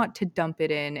decision not to dump it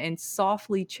in and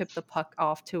softly chip the puck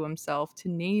off to himself to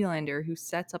Nylander, who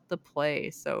sets up the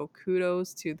play. So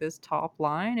kudos to this top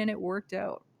line, and it worked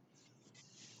out.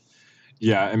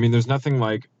 Yeah, I mean, there's nothing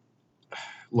like.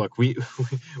 Look, we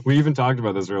even talked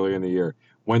about this earlier in the year.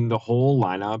 When the whole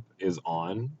lineup is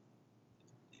on,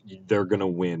 they're gonna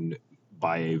win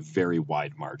by a very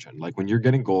wide margin. Like, when you're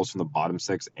getting goals from the bottom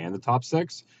six and the top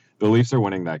six, the Leafs are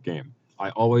winning that game. I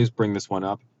always bring this one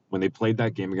up. when they played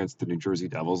that game against the New Jersey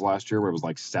Devils last year, where it was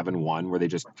like 7-1, where they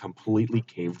just completely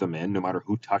caved them in. No matter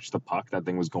who touched the puck, that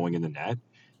thing was going in the net.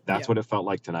 That's what it felt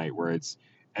like tonight, where it's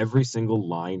every single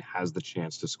line has the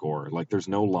chance to score. Like there's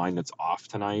no line that's off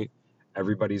tonight.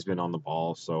 Everybody's been on the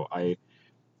ball. So I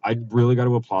really got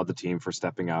to applaud the team for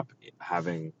stepping up,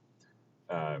 having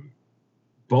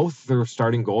both their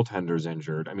starting goaltenders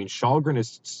injured. I mean,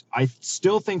 I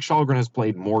still think Shalgren has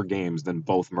played more games than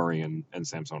both Murray and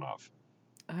Samsonov.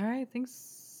 I think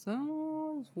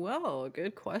so. Well,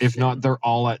 good question. If not, they're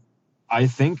all at, I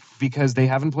think, because they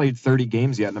haven't played 30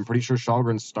 games yet, and I'm pretty sure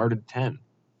Shalgren started 10.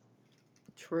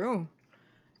 True.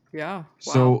 Yeah. Wow.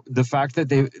 So the fact that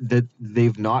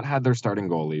they've not had their starting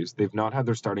goalies, they've not had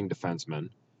their starting defensemen,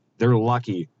 they're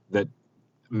lucky that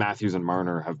Matthews and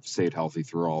Marner have stayed healthy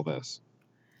through all this.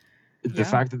 The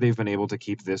fact that they've been able to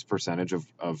keep this percentage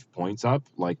of points up,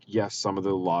 like, yes, some of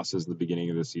the losses in the beginning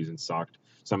of the season sucked.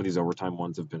 Some of these overtime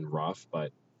ones have been rough,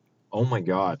 but oh my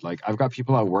God, like I've got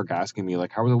people at work asking me,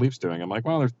 like, how are the Leafs doing? I'm like,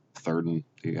 well, they're third in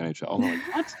the NHL. I'm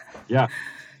like, what? Yeah.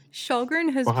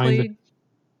 Shalgren has played.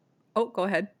 Oh, go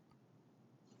ahead.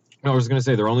 No, I was going to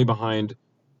say they're only behind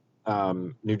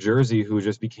New Jersey, who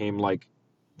just became like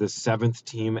the 7th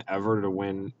team ever to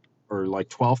win, or like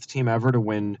 12th team ever to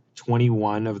win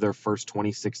 21 of their first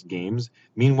 26 games.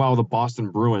 Meanwhile, the Boston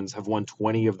Bruins have won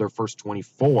 20 of their first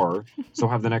 24, so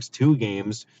have the next 2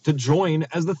 games to join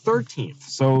as the 13th.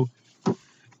 So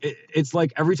it's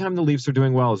like every time the Leafs are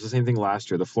doing well, it's the same thing last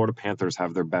year. The Florida Panthers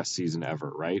have their best season ever,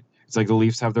 right? It's like the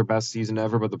Leafs have their best season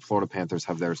ever, but the Florida Panthers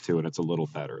have theirs too, and it's a little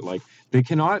better. Like, they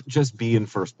cannot just be in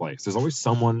first place. There's always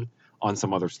someone on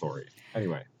some other story.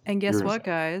 Anyway. And guess what,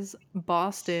 guys?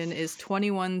 Boston is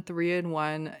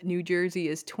 21-3-1. New Jersey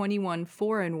is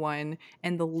 21-4-1,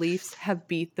 and the Leafs have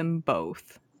beat them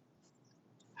both.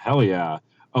 Hell yeah.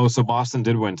 Oh, so Boston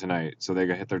did win tonight. So they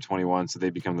hit their 21, so they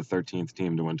become the 13th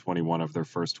team to win 21 of their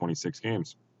first 26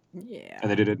 games. Yeah. And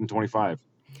they did it in 25.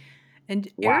 And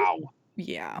wow.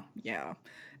 Yeah.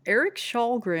 Erik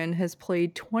Shalgren has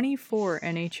played 24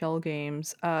 NHL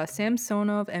games.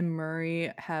 Samsonov and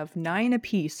Murray have 9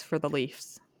 apiece for the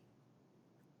Leafs.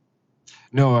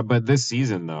 No, but this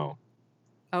season, though.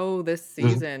 Oh, this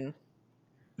season.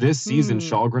 This season,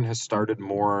 Shalgren has started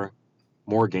more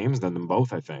games than them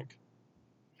both, I think.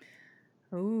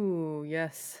 Oh,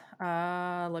 yes.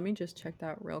 Let me just check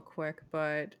that real quick.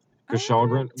 But what's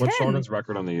Shalgren's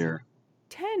record on the year?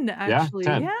 10, actually.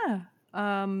 Yeah, 10. Yeah.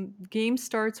 Game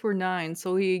starts were 9,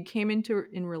 so he came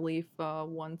in relief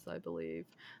once, I believe.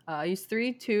 He's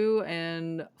 3-2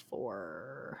 and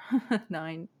 4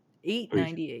 9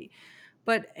 898.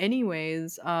 But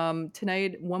anyways,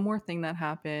 tonight, one more thing that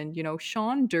happened,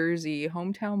 Sean Durzi,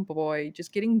 hometown boy,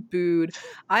 just getting booed.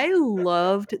 I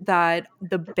loved that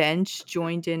the bench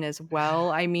joined in as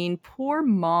well. I mean, poor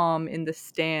mom in the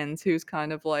stands who's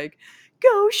kind of like,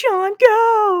 go Sean,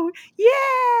 go,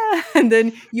 yeah. And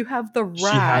then you have the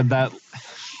rat.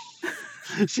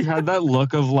 She had that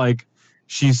look of like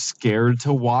she's scared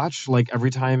to watch. Like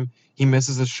every time he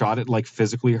misses a shot, it like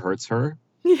physically hurts her.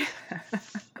 Yeah.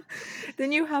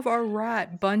 Then you have our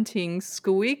rat Bunting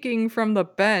squeaking from the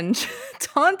bench,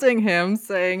 taunting him,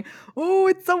 saying, "Oh,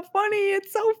 it's so funny,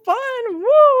 it's so fun,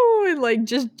 woo!" And like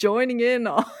just joining in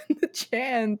on the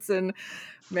chants. And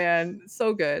man,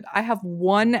 so good. I have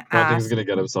one ask. Bunting's gonna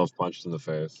get himself punched in the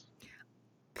face.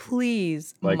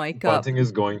 Please, like, mic up. Bunting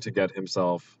is going to get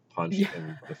himself punched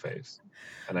in the face.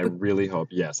 And I really hope,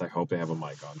 I hope they have a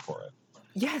mic on for it.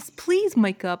 Yes, please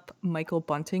mic up Michael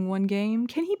Bunting one game.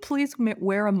 Can he please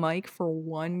wear a mic for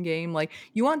one game? Like,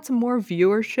 you want some more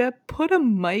viewership? Put a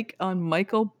mic on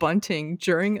Michael Bunting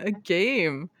during a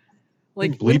game.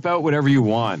 Like, bleep out whatever you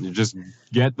want. You just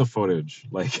get the footage.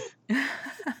 Like,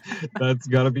 that's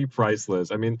got to be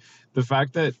priceless. I mean, the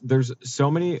fact that there's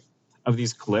so many of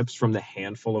these clips from the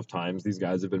handful of times these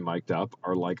guys have been mic'd up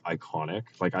are like iconic.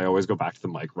 Like, I always go back to the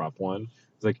Mike Rupp one.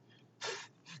 It's like,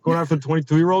 going after the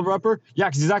 22-year-old Rupper? Yeah,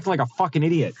 because he's acting like a fucking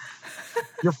idiot.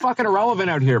 You're fucking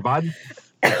irrelevant out here, bud.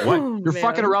 What? You're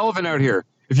fucking irrelevant out here.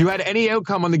 If you had any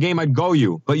outcome on the game, I'd go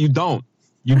you, but you don't.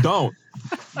 You don't.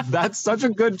 That's such a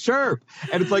good chirp.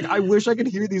 And it's like, I wish I could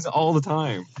hear these all the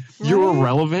time. Right? You're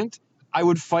irrelevant. I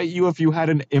would fight you if you had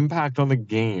an impact on the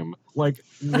game. Like,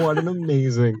 what an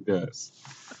amazing diss.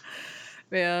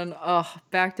 Man,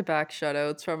 back-to-back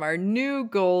shutouts from our new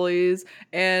goalies.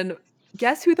 And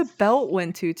guess who the belt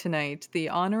went to tonight? The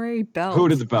honorary belt. Who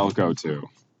did the belt go to?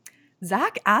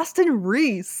 Zach Aston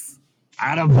Reese.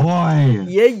 Attaboy.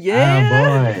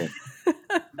 Yeah. Attaboy.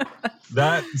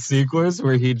 That sequence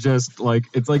where he just, like,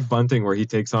 it's like Bunting where he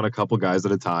takes on a couple guys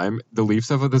at a time. The Leafs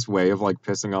have this way of, like,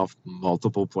 pissing off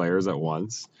multiple players at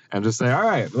once. and just say, all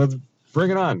right, let's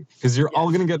bring it on, because you're all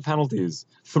going to get penalties.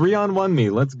 3-on-1 me,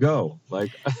 let's go.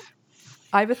 Like,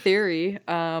 I have a theory.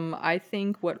 I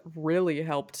think what really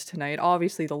helped tonight,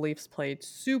 obviously the Leafs played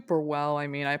super well. I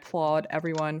mean, I applaud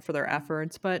everyone for their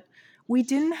efforts, but we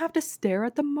didn't have to stare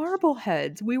at the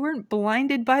Marbleheads. We weren't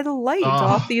blinded by the light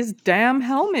off these damn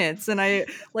helmets. And I,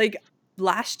 like,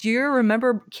 last year,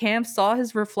 remember Cam saw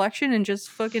his reflection and just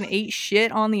fucking ate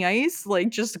shit on the ice, like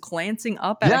just glancing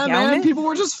up at a helmet? man, people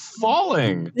were just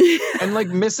falling and like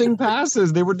missing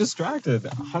passes. They were distracted.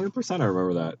 100% I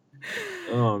remember that.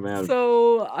 Oh, man.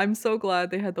 So I'm so glad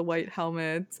they had the white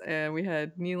helmets, and we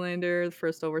had Nylander, the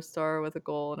first overstar, with a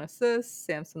goal and assist.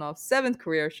 Samsonov, 7th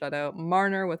career shutout.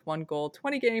 Marner with 1 goal,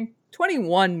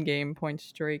 21 game point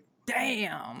streak.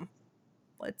 Damn.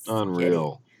 Let's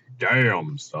Unreal.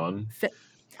 Damn, son.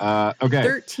 Okay.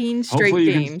 13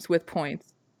 straight games with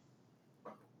points.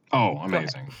 Oh,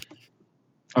 amazing.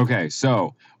 Okay,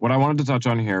 so what I wanted to touch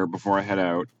on here before I head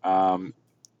out,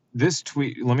 this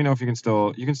tweet, let me know if you can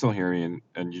still hear me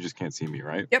and you just can't see me,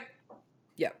 right? Yep.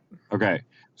 Okay,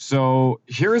 so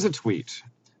here is a tweet.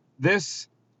 This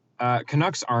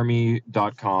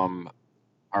CanucksArmy.com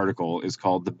article is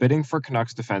called "The Bidding for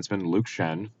Canucks Defenseman Luke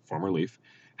Schenn, former Leaf,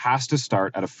 has to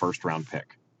start at a first-round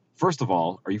pick." First of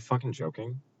all, are you fucking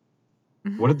joking?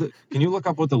 Can you look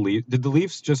up what did the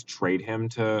Leafs just trade him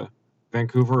to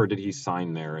Vancouver, or did he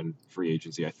sign there in free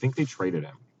agency? I think they traded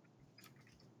him.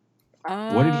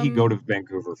 What did he go to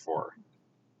Vancouver for?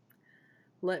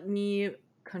 Let me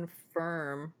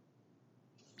confirm.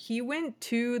 He went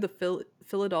to the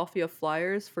Philadelphia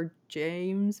Flyers for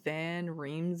James Van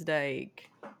Riemsdyk.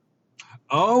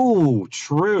 Oh,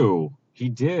 true. He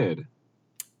did.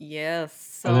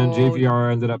 Yes. So, and then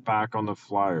JVR ended up back on the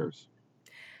Flyers.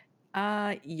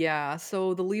 Yeah.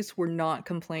 So the Leafs were not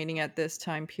complaining at this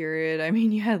time period. I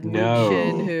mean, you had Luke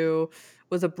Schenn, who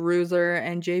was a bruiser,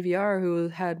 and JVR, who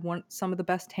had some of the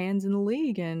best hands in the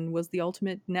league and was the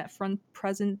ultimate net front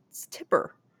presence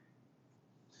tipper.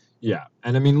 Yeah,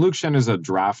 and I mean, Luke Schenn is a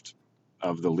draft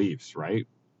of the Leafs, right?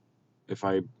 If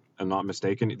I am not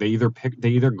mistaken, they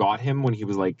either got him when he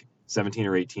was like 17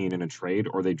 or 18 in a trade,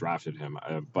 or they drafted him.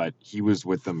 But he was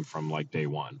with them from like day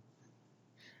one.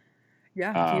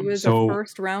 Yeah, he was a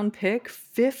first-round pick,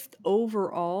 5th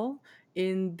overall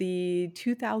in the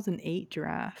 2008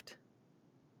 draft.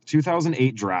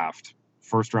 2008 draft,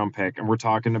 first-round pick, and we're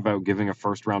talking about giving a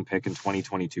first-round pick in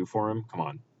 2022 for him? Come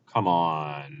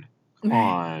on.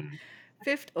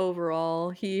 5th overall.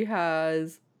 He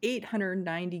has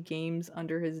 890 games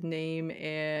under his name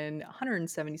and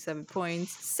 177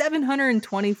 points,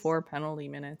 724 penalty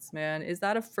minutes, man. Is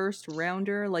that a first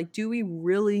rounder? Like, do we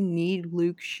really need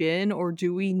Luke Schenn, or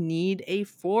do we need a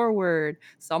forward?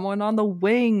 Someone on the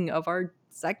wing of our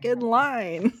second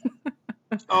line?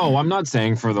 Oh, I'm not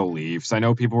saying for the Leafs. I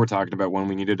know people were talking about when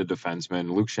we needed a defenseman.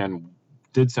 Luke Schenn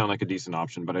did sound like a decent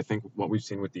option, but I think what we've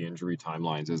seen with the injury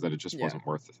timelines is that it just wasn't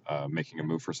worth making a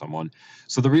move for someone.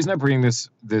 So the reason I bring this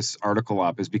article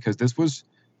up is because this was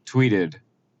tweeted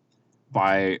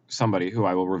by somebody who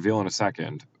I will reveal in a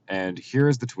second. And here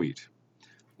is the tweet.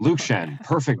 Luke Schenn,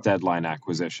 perfect deadline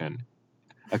acquisition.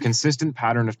 A consistent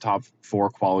pattern of top 4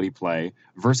 quality play,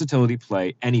 versatility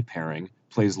play, any pairing,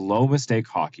 plays low mistake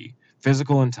hockey,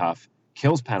 physical and tough,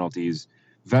 kills penalties,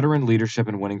 veteran leadership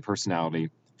and winning personality,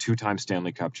 2-time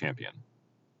Stanley Cup champion.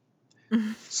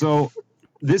 So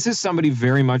this is somebody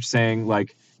very much saying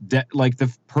like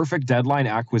the perfect deadline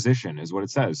acquisition is what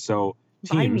it says. So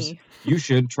teams, you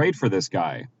should trade for this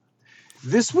guy.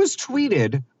 This was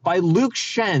tweeted by Luke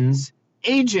Schenn's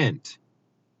agent.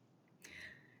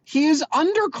 He is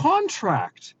under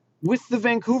contract with the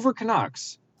Vancouver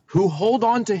Canucks, who hold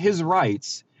on to his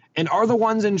rights and are the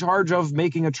ones in charge of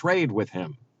making a trade with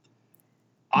him.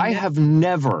 I have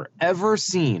never, ever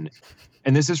seen,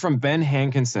 and this is from Ben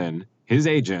Hankinson, his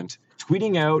agent,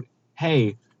 tweeting out,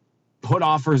 hey, put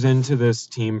offers into this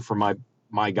team for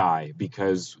my guy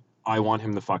because I want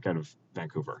him the fuck out of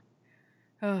Vancouver.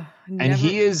 And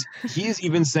he is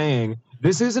even saying,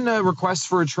 this isn't a request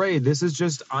for a trade. This is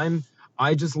just,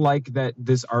 I just like that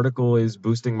this article is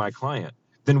boosting my client.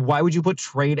 Then why would you put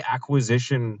trade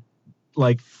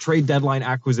deadline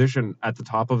acquisition at the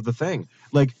top of the thing?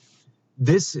 Like,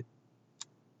 this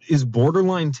is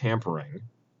borderline tampering.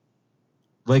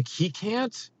 Like, he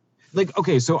can't, like,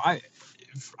 okay, so I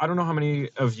don't know how many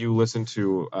of you listen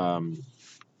to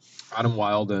Adam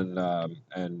Wilde and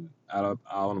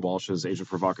Alan Walsh's Agent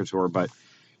Provocateur, but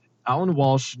Alan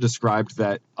Walsh described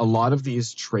that a lot of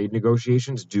these trade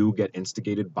negotiations do get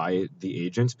instigated by the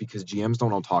agents because GMs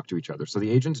don't all talk to each other. So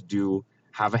the agents do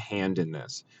have a hand in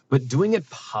this. But doing it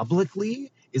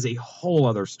publicly is a whole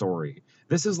other story.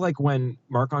 This is like when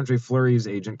Marc-Andre Fleury's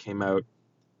agent came out,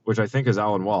 which I think is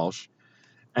Alan Walsh,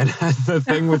 and had the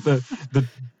thing with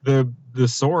the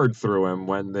sword through him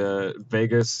when the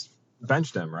Vegas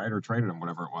benched him, right, or traded him,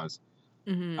 whatever it was.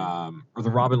 Or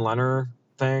the Robin Leonard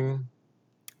thing.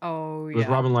 Oh, It was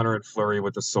yeah. Robin Leonard and Fleury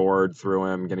with the sword through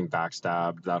him, getting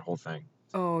backstabbed, that whole thing.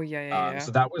 Oh, yeah.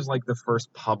 So that was like the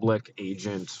first public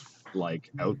agent like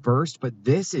outburst. But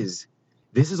this is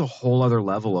a whole other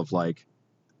level of like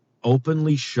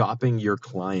openly shopping your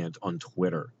client on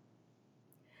Twitter.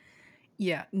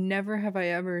 Yeah, never have I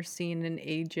ever seen an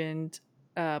agent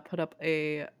put up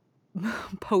a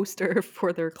poster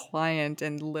for their client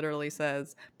and literally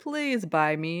says, "Please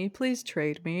buy me, please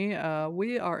trade me.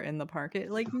 We are in the market."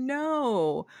 Like,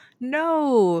 no.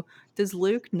 Does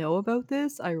Luke know about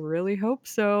this? I really hope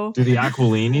so. Do the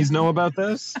Aquilinis know about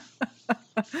this?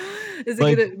 Is it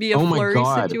Like, gonna be a oh my Fleury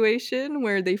God. situation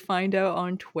where they find out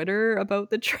on Twitter about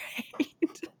the trade?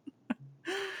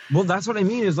 Well, that's what I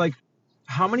mean is like,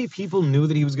 how many people knew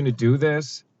that he was going to do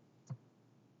this?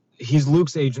 He's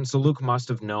Luke's agent, so Luke must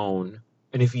have known.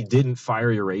 And if he didn't,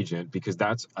 fire your agent, because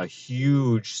that's a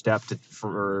huge step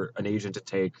for an agent to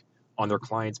take on their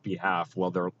client's behalf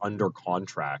while they're under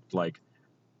contract. Like,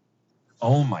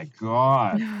 oh my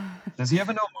God. Does he have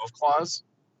a no-move clause?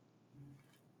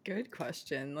 Good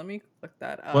question. Let me look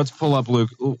that up. Let's pull up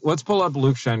Luke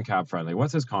Schenn cap friendly.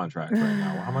 What's his contract right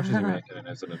now? How much is he making, and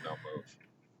is it a no-move?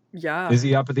 Yeah. Is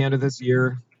he up at the end of this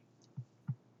year?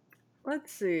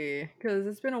 Let's see, because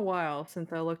it's been a while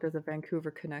since I looked at the Vancouver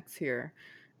Canucks here,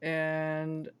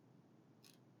 and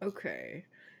okay,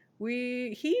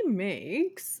 he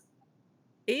makes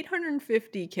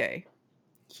 $850K.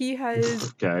 He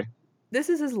has Okay. this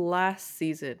is his last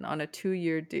season on a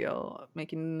 2-year deal,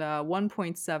 making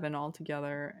 1.7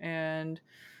 altogether, and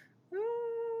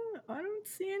I don't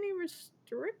see any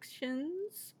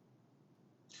restrictions.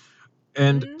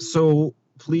 And so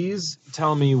please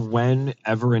tell me when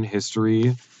ever in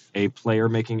history a player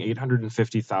making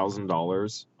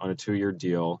 $850,000 on a 2-year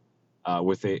deal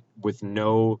with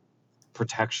no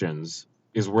protections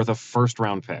is worth a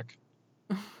first-round pick.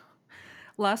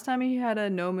 Last time he had a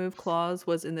no-move clause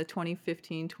was in the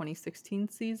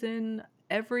 2015-2016 season.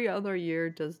 Every other year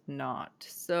does not.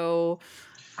 So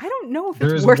I don't know if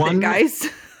it's worth it, guys.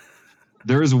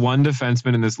 There is one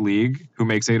defenseman in this league who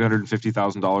makes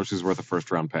 $850,000 who's worth a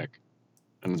first-round pick.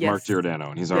 And it's Mark Giordano,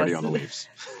 and he's already on the Leafs.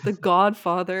 The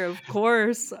Godfather, of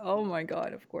course. Oh my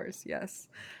God, of course, yes.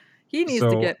 He needs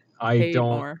to get paid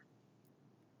more.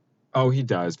 Oh, he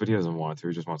does, but he doesn't want to.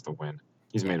 He just wants to win.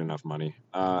 He's made enough money.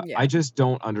 I just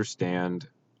don't understand.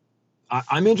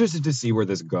 I'm interested to see where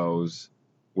this goes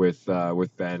with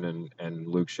Ben and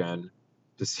Luke Schenn,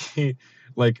 to see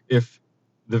like if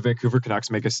the Vancouver Canucks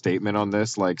make a statement on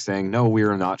this, like saying, no, we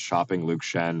are not shopping Luke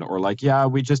Schenn, or like, yeah,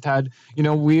 we just had,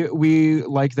 we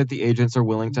like that the agents are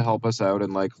willing to help us out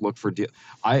and like look for deal.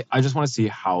 I just want to see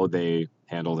how they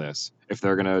handle this. If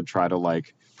they're going to try to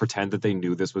like pretend that they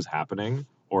knew this was happening,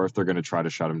 or if they're going to try to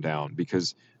shut him down.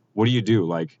 Because what do you do?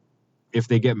 Like, if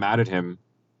they get mad at him,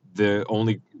 the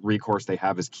only recourse they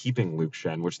have is keeping Luke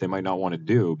Schenn, which they might not want to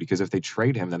do, because if they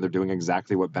trade him, then they're doing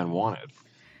exactly what Ben wanted.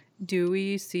 Do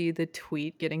we see the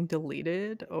tweet getting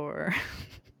deleted, or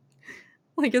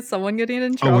like is someone getting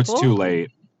in trouble? Oh, it's too late.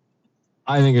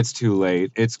 I think it's too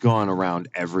late. It's gone around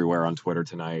everywhere on Twitter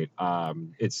tonight.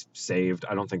 It's saved.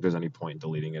 I don't think there's any point in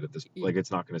deleting it at this. Like, it's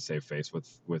not going to save face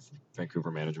with Vancouver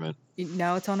management.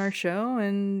 Now it's on our show,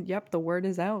 and yep, the word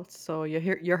is out. So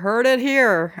you heard it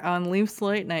here on Leafs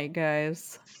Late Night,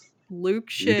 guys. Luke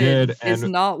Schenn is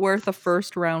not worth a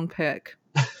first-round pick.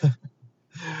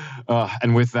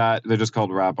 And with that, they're just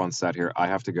called wrap on set here. I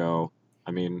have to go.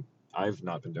 I mean, I've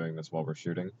not been doing this while we're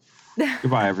shooting.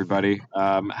 Goodbye, everybody.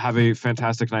 Have a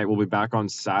fantastic night. We'll be back on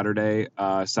Saturday.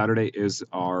 Saturday is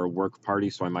our work party,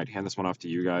 so I might hand this one off to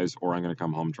you guys, or I'm going to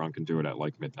come home drunk and do it at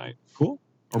like midnight. Cool?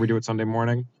 Or we do it Sunday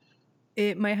morning?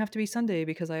 It might have to be Sunday,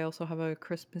 because I also have a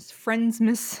Christmas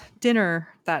Friendsmas dinner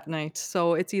that night.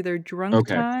 So it's either drunk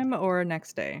time or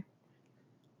next day.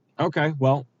 Okay,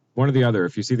 well, one or the other.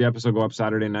 If you see the episode go up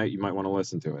Saturday night, you might want to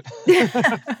listen to it.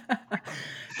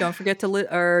 Don't forget to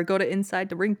go to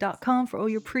InsideTheRink.com for all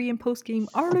your pre- and post-game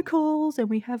articles. And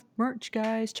we have merch,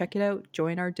 guys. Check it out.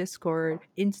 Join our Discord,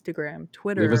 Instagram,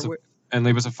 Twitter. Leave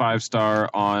us a 5-star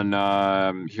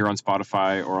on here on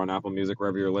Spotify or on Apple Music,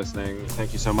 wherever you're listening.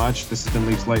 Thank you so much. This has been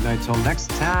Leafs Late Night. Till next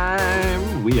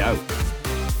time, we out.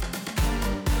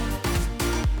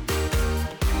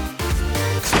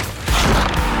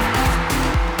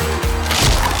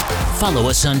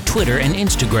 Follow us on Twitter and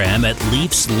Instagram at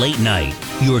Leafs Late Night,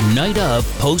 your night of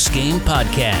post-game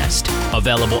podcast.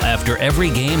 Available after every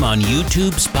game on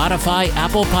YouTube, Spotify,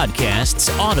 Apple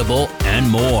Podcasts, Audible, and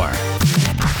more.